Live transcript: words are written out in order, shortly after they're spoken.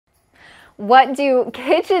What do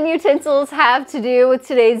kitchen utensils have to do with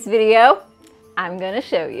today's video? I'm gonna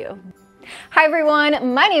show you. Hi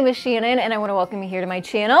everyone, my name is Shannon and I want to welcome you here to my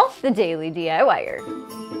channel, The Daily DIYer.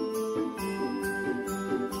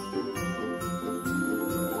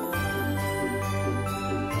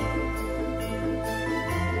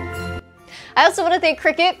 I also want to thank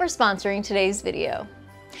Cricut for sponsoring today's video.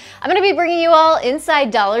 I'm going to be bringing you all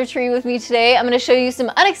inside Dollar Tree with me today. I'm going to show you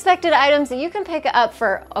some unexpected items that you can pick up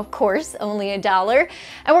for, of course, only $1.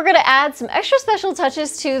 And we're going to add some extra special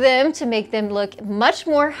touches to them to make them look much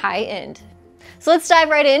more high-end. So let's dive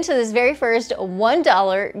right into this very first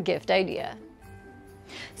 $1 gift idea.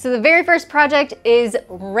 So the very first project is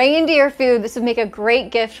reindeer food. This would make a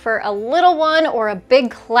great gift for a little one or a big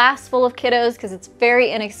class full of kiddos because it's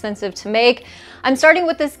very inexpensive to make. I'm starting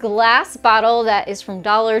with this glass bottle that is from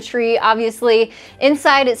Dollar Tree. Obviously,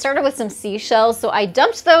 inside it started with some seashells, so I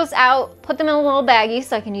dumped those out, put them in a little baggie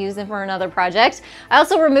so I can use them for another project. I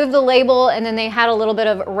also removed the label and then they had a little bit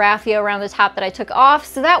of raffia around the top that I took off,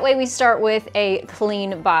 so that way we start with a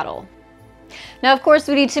clean bottle. Now, of course,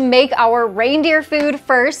 we need to make our reindeer food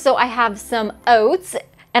first, so I have some oats,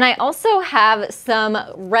 and I also have some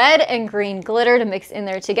red and green glitter to mix in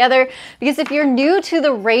there together, because if you're new to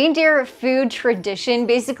the reindeer food tradition,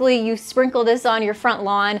 basically you sprinkle this on your front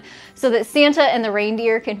lawn so that Santa and the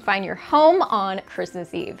reindeer can find your home on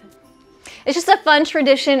Christmas Eve. It's just a fun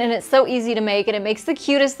tradition and it's so easy to make and it makes the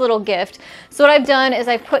cutest little gift. So what I've done is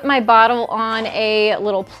I've put my bottle on a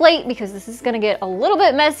little plate because this is going to get a little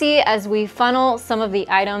bit messy as we funnel some of the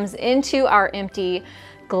items into our empty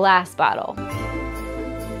glass bottle.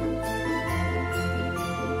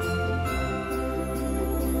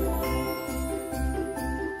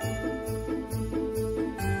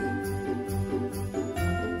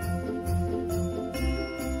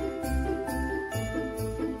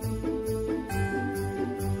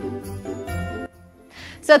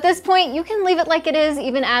 So at this point, you can leave it like it is,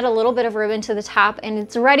 even add a little bit of ribbon to the top and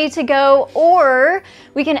it's ready to go, or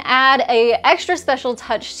we can add an extra special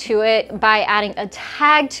touch to it by adding a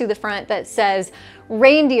tag to the front that says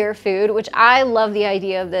reindeer food, which I love the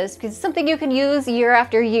idea of this because it's something you can use year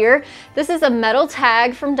after year. This is a metal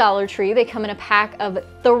tag from Dollar Tree. They come in a pack of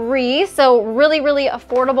 3, so really, really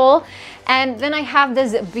affordable. And then I have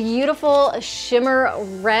this beautiful shimmer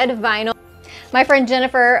red vinyl. My friend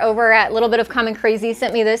Jennifer over at Little Bit of Common Crazy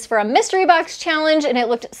sent me this for a mystery box challenge and it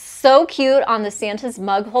looked so cute on the Santa's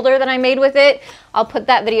mug holder that I made with it. I'll put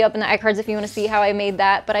that video up in the iCards if you want to see how I made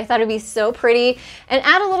that, but I thought it'd be so pretty and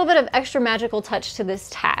add a little bit of extra magical touch to this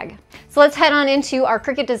tag. So let's head on into our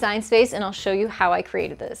Cricut design space and I'll show you how I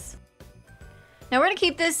created this. Now we're going to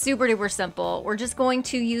keep this super duper simple. We're just going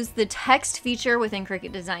to use the text feature within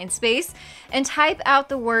Cricut Design Space and type out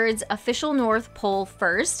the words Official North Pole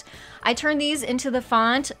first. I turn these into the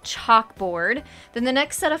font Chalkboard. Then the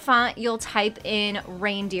next set of font you'll type in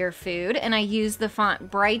Reindeer Food, and I use the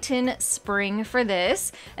font Brighton Spring for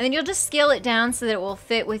this. And then you'll just scale it down so that it will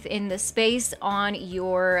fit within the space on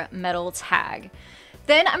your metal tag.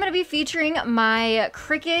 Then I'm going to be featuring my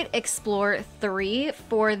Cricut Explore 3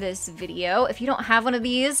 for this video. If you don't have one of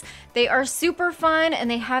these, they are super fun and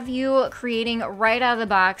they have you creating right out of the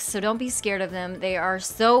box, so don't be scared of them. They are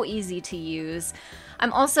so easy to use.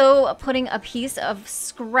 I'm also putting a piece of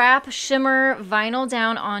scrap shimmer vinyl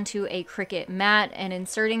down onto a Cricut mat and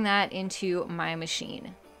inserting that into my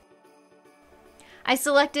machine. I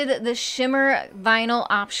selected the shimmer vinyl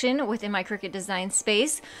option within my Cricut Design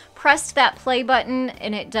Space, pressed that play button,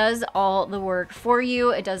 and it does all the work for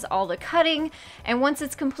you. It does all the cutting, and once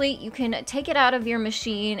it's complete, you can take it out of your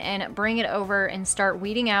machine and bring it over and start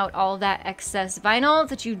weeding out all that excess vinyl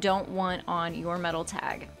that you don't want on your metal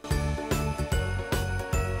tag.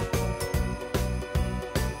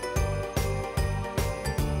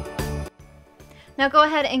 Now go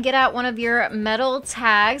ahead and get out one of your metal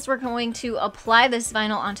tags. We're going to apply this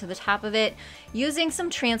vinyl onto the top of it using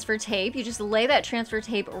some transfer tape. You just lay that transfer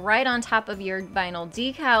tape right on top of your vinyl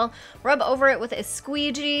decal, rub over it with a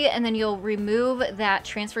squeegee, and then you'll remove that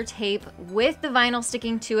transfer tape with the vinyl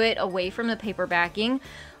sticking to it away from the paper backing.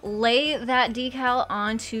 Lay that decal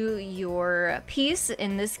onto your piece,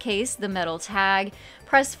 in this case the metal tag.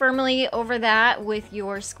 Press firmly over that with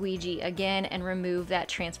your squeegee again and remove that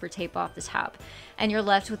transfer tape off the top. And you're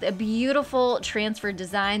left with a beautiful transfer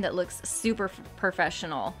design that looks super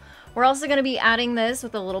professional. We're also going to be adding this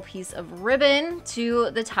with a little piece of ribbon to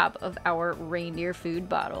the top of our reindeer food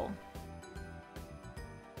bottle.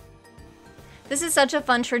 This is such a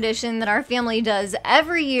fun tradition that our family does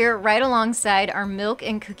every year right alongside our milk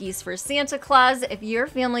and cookies for Santa Claus. If your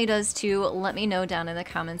family does too, let me know down in the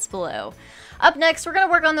comments below. Up next, we're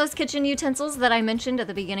gonna work on those kitchen utensils that I mentioned at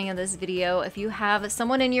the beginning of this video. If you have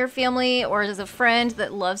someone in your family or as a friend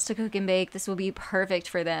that loves to cook and bake, this will be perfect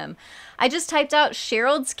for them. I just typed out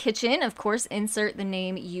Cheryl's Kitchen, of course, insert the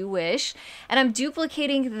name you wish, and I'm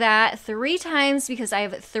duplicating that 3 times because I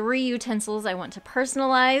have 3 utensils I want to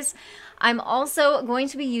personalize. I'm also going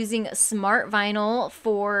to be using smart vinyl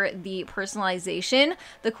for the personalization.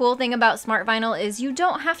 The cool thing about smart vinyl is you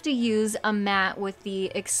don't have to use a mat with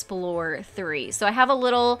the Explore 3. So I have a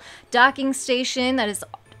little docking station that is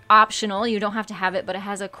optional. You don't have to have it, but it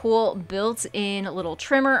has a cool built-in little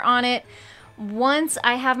trimmer on it. Once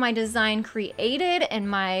I have my design created and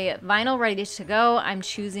my vinyl ready to go, I'm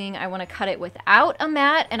choosing, I want to cut it without a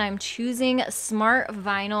mat, and I'm choosing Smart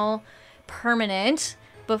Vinyl Permanent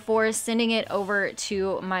before sending it over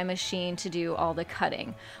to my machine to do all the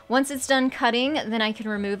cutting. Once it's done cutting, then I can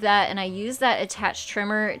remove that, and I use that attached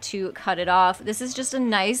trimmer to cut it off. This is just a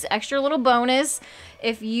nice extra little bonus.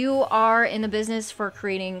 If you are in the business for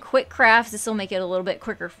creating quick crafts, this will make it a little bit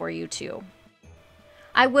quicker for you too.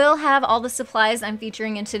 I will have all the supplies I'm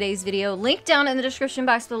featuring in today's video linked down in the description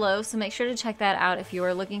box below, so make sure to check that out if you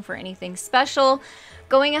are looking for anything special.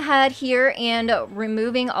 Going ahead here and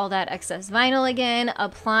removing all that excess vinyl again,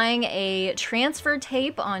 applying a transfer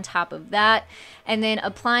tape on top of that, and then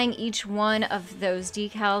applying each one of those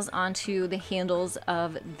decals onto the handles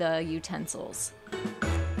of the utensils.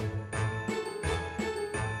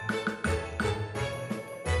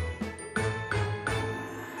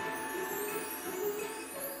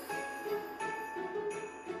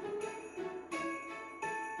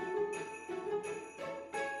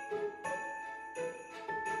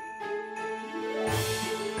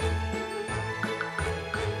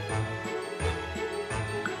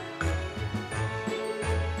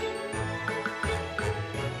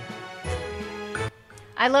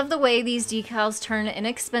 I love the way these decals turn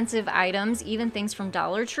inexpensive items, even things from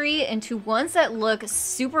Dollar Tree, into ones that look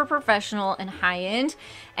super professional and high-end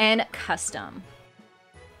and custom.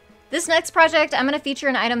 This next project, I'm going to feature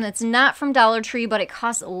an item that's not from Dollar Tree, but it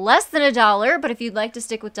costs less than $1. But if you'd like to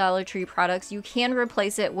stick with Dollar Tree products, you can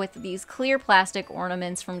replace it with these clear plastic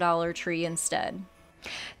ornaments from Dollar Tree instead.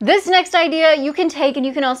 This next idea you can take and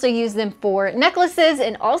you can also use them for necklaces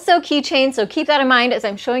and also keychains, so keep that in mind as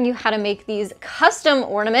I'm showing you how to make these custom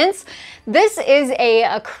ornaments. This is a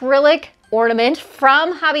acrylic ornament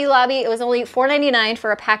from Hobby Lobby. It was only $4.99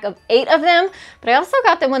 for a pack of 8 of them, but I also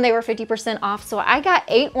got them when they were 50% off, so I got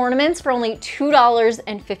 8 ornaments for only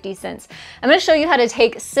 $2.50. I'm going to show you how to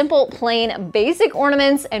take simple, plain, basic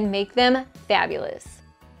ornaments and make them fabulous.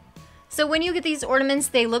 So when you get these ornaments,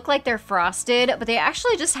 they look like they're frosted, but they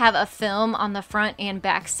actually just have a film on the front and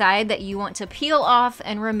back side that you want to peel off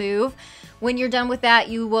and remove. When you're done with that,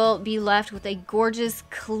 you will be left with a gorgeous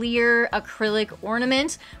clear acrylic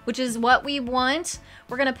ornament, which is what we want.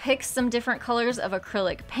 We're gonna pick some different colors of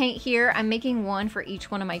acrylic paint here. I'm making one for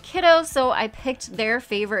each one of my kiddos, so I picked their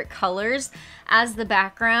favorite colors as the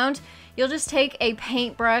background. You'll just take a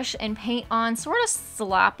paintbrush and paint on sort of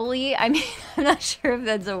sloppily. I mean, I'm not sure if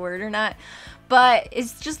that's a word or not, but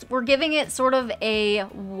it's just, we're giving it sort of a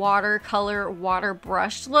watercolor, water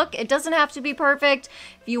brushed look. It doesn't have to be perfect.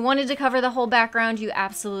 If you wanted to cover the whole background, you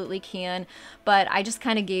absolutely can, but I just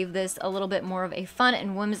kind of gave this a little bit more of a fun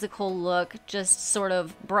and whimsical look, just sort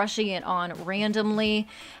of brushing it on randomly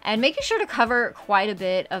and making sure to cover quite a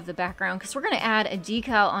bit of the background because we're going to add a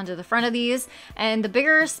decal onto the front of these, and the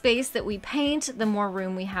bigger space that we paint, the more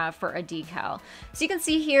room we have for a decal. So you can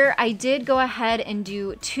see here, I did go ahead and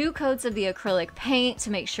do 2 coats of the acrylic paint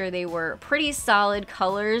to make sure they were pretty solid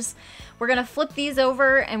colors. We're going to flip these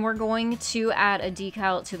over and we're going to add a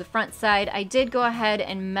decal to the front side. I did go ahead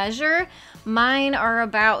and measure. Mine are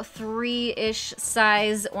about 3-ish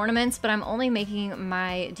size ornaments, but I'm only making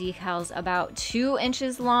my decals about 2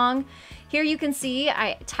 inches long. Here you can see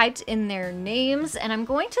I typed in their names, and I'm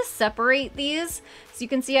going to separate these. So you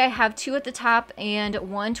can see I have 2 at the top and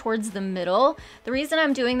 1 towards the middle. The reason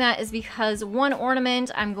I'm doing that is because one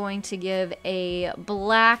ornament I'm going to give a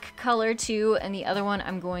black color to, and the other one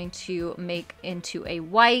I'm going to make into a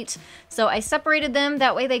white. So I separated them,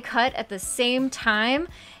 that way they cut at the same time,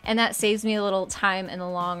 and that saves me a little time in the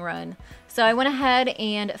long run. So I went ahead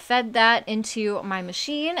and fed that into my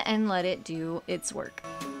machine and let it do its work.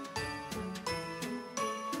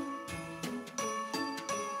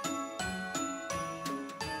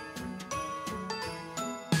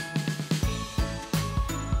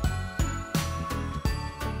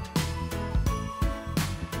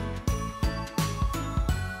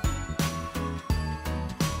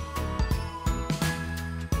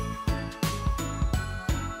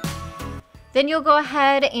 Then you'll go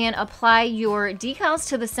ahead and apply your decals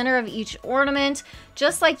to the center of each ornament,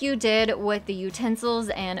 just like you did with the utensils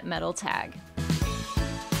and metal tag.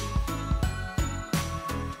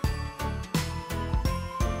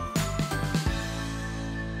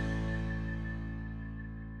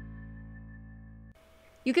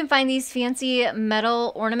 You can find these fancy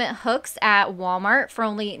metal ornament hooks at Walmart for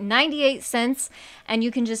only 98 cents, and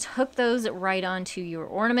you can just hook those right onto your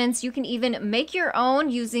ornaments. You can even make your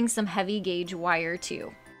own using some heavy gauge wire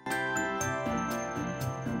too.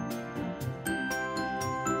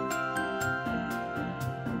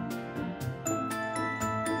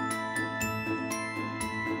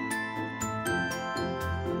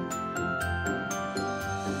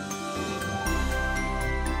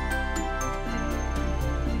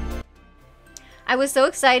 I was so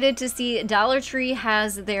excited to see Dollar Tree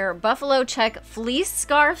has their buffalo check fleece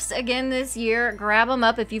scarves again this year. Grab them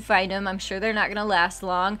up if you find them. I'm sure they're not going to last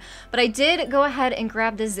long. But I did go ahead and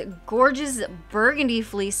grab this gorgeous burgundy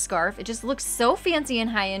fleece scarf. It just looks so fancy and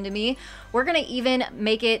high-end to me. We're going to even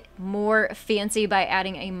make it more fancy by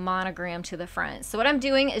adding a monogram to the front. So what I'm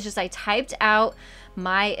doing is just I typed out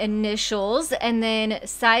my initials and then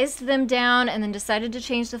sized them down and then decided to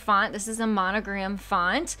change the font. This is a monogram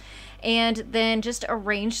font. And then just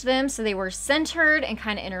arranged them so they were centered and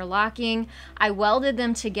kind of interlocking. I welded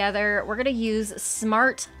them together. We're gonna use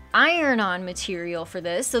smart iron-on material for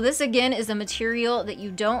this. So this again is a material that you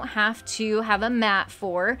don't have to have a mat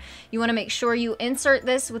for. You want to make sure you insert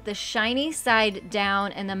this with the shiny side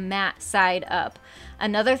down and the matte side up.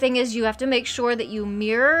 Another thing is you have to make sure that you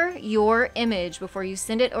mirror your image before you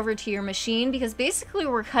send it over to your machine, because basically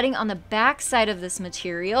we're cutting on the back side of this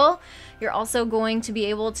material. You're also going to be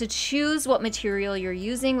able to choose what material you're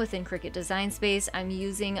using within Cricut Design Space. I'm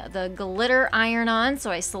using the glitter iron-on, so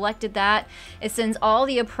I selected that. It sends all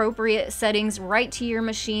the appropriate settings right to your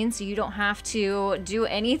machine, so you don't have to do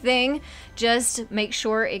anything. Just make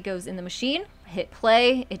sure it goes in the machine, hit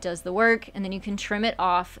play, it does the work, and then you can trim it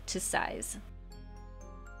off to size.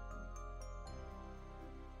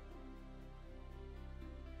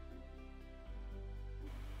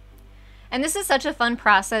 And this is such a fun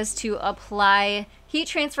process to apply heat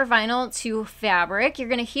transfer vinyl to fabric. You're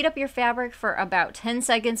going to heat up your fabric for about 10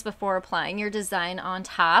 seconds before applying your design on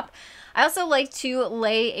top. I also like to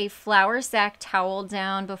lay a flour sack towel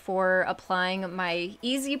down before applying my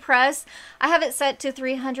easy press. I have it set to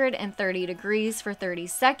 330 degrees for 30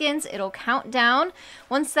 seconds. It'll count down.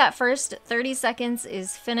 Once that first 30 seconds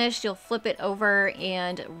is finished, you'll flip it over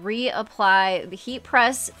and reapply the heat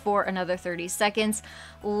press for another 30 seconds.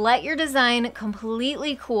 Let your design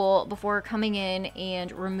completely cool before coming in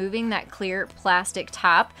and removing that clear plastic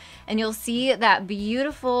top, and you'll see that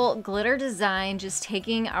beautiful glitter design just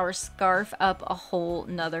taking our scarf up a whole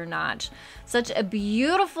nother notch. Such a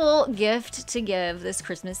beautiful gift to give this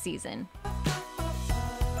Christmas season.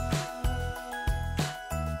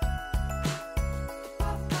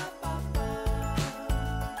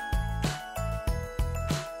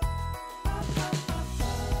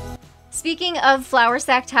 Speaking of flour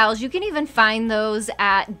sack towels, you can even find those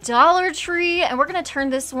at Dollar Tree, and we're going to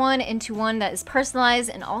turn this one into one that is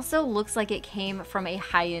personalized and also looks like it came from a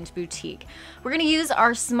high-end boutique. We're going to use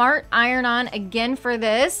our smart iron-on again for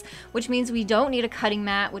this, which means we don't need a cutting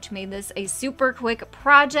mat, which made this a super quick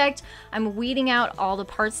project. I'm weeding out all the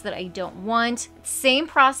parts that I don't want. Same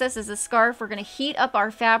process as a scarf. We're going to heat up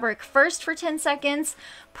our fabric first for 10 seconds,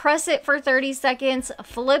 press it for 30 seconds,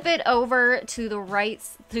 flip it over to the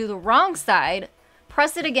wrong side,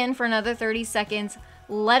 press it again for another 30 seconds,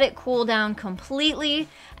 let it cool down completely,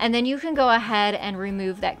 and then you can go ahead and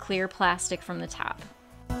remove that clear plastic from the top.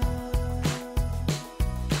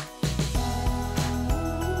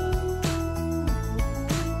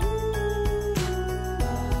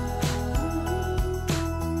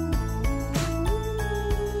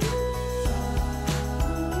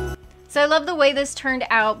 So I love the way this turned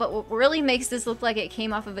out, but what really makes this look like it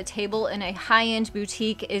came off of a table in a high-end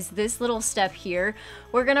boutique is this little step here.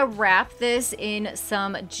 We're gonna wrap this in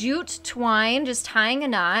some jute twine, just tying a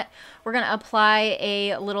knot. We're gonna apply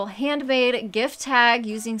a little handmade gift tag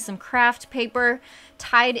using some craft paper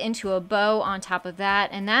tied into a bow on top of that,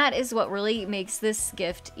 and that is what really makes this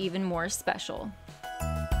gift even more special.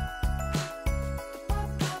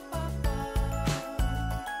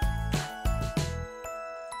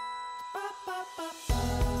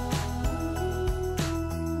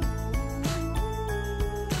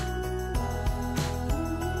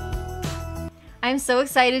 I I'm so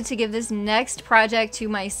excited to give this next project to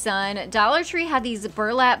my son. Dollar Tree had these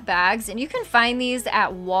burlap bags, and you can find these at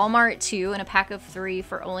Walmart too in a pack of 3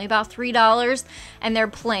 for only about $3, and they're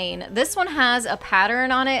plain. This one has a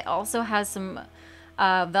pattern on it, also has some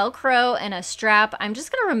Velcro and a strap. I'm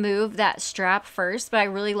just going to remove that strap first, but I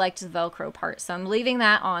really liked the Velcro part, so I'm leaving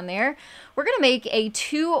that on there. We're going to make a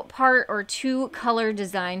 2-part or 2-color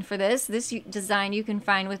design for this. This design you can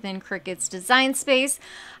find within Cricut's design space.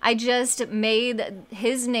 I just made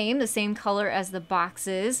his name the same color as the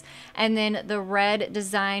boxes, and then the red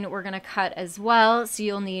design we're going to cut as well. So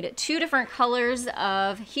you'll need 2 different colors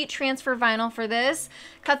of heat transfer vinyl for this.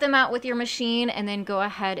 Cut them out with your machine and then go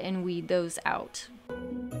ahead and weed those out.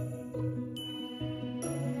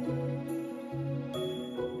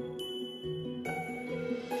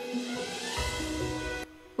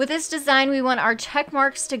 With this design, we want our check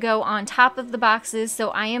marks to go on top of the boxes, so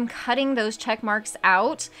I am cutting those check marks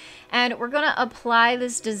out, and we're going to apply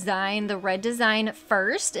this design, the red design,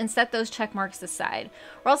 first and set those check marks aside.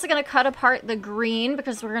 We're also going to cut apart the green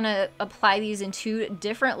because we're going to apply these in 2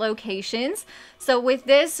 different locations. So with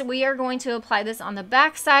this, we are going to apply this on the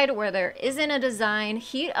back side where there isn't a design.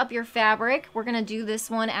 Heat up your fabric. We're going to do this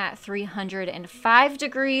one at 305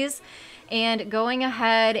 degrees. And going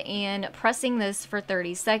ahead and pressing this for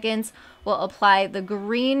 30 seconds, we'll apply the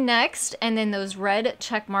green next and then those red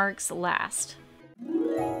check marks last.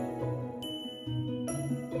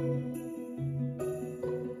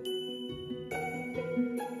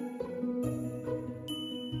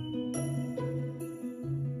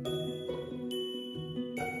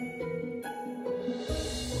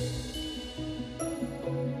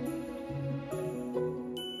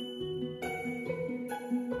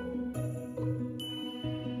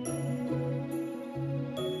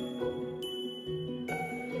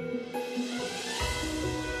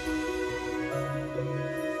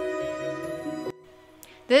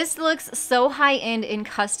 This looks so high-end and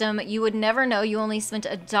custom. You would never know. You only spent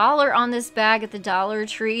 $1 on this bag at the Dollar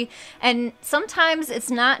Tree. And sometimes it's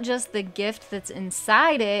not just the gift that's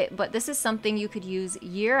inside it, but this is something you could use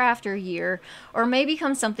year after year, or may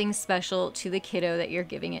become something special to the kiddo that you're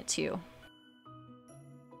giving it to.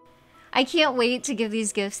 I can't wait to give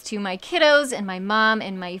these gifts to my kiddos and my mom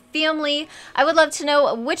and my family. I would love to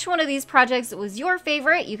know which one of these projects was your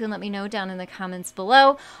favorite. You can let me know down in the comments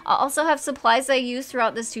below. I'll also have supplies I use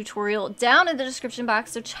throughout this tutorial down in the description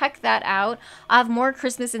box, so check that out. I'll have more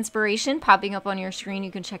Christmas inspiration popping up on your screen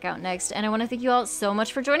you can check out next. And I want to thank you all so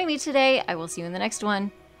much for joining me today. I will see you in the next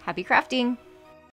one. Happy crafting!